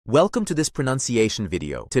Welcome to this pronunciation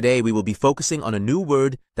video. Today we will be focusing on a new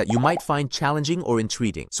word that you might find challenging or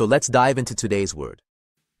intriguing. So let's dive into today's word.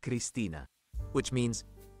 Cristina, which means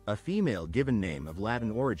A female given name of Latin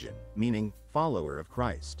origin, meaning follower of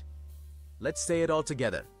Christ. let's say it all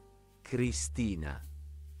together. Cristina.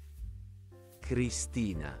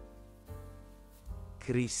 Cristina.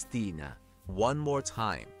 Cristina. One more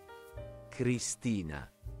time. Cristina.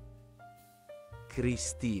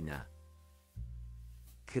 Cristina.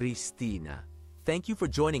 Cristina. Thank you for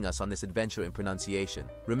joining us on this adventure in pronunciation.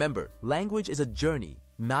 Remember, language is a journey,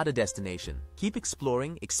 not a destination. Keep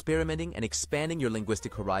exploring, experimenting, and expanding your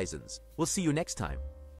linguistic horizons. We'll see you next time.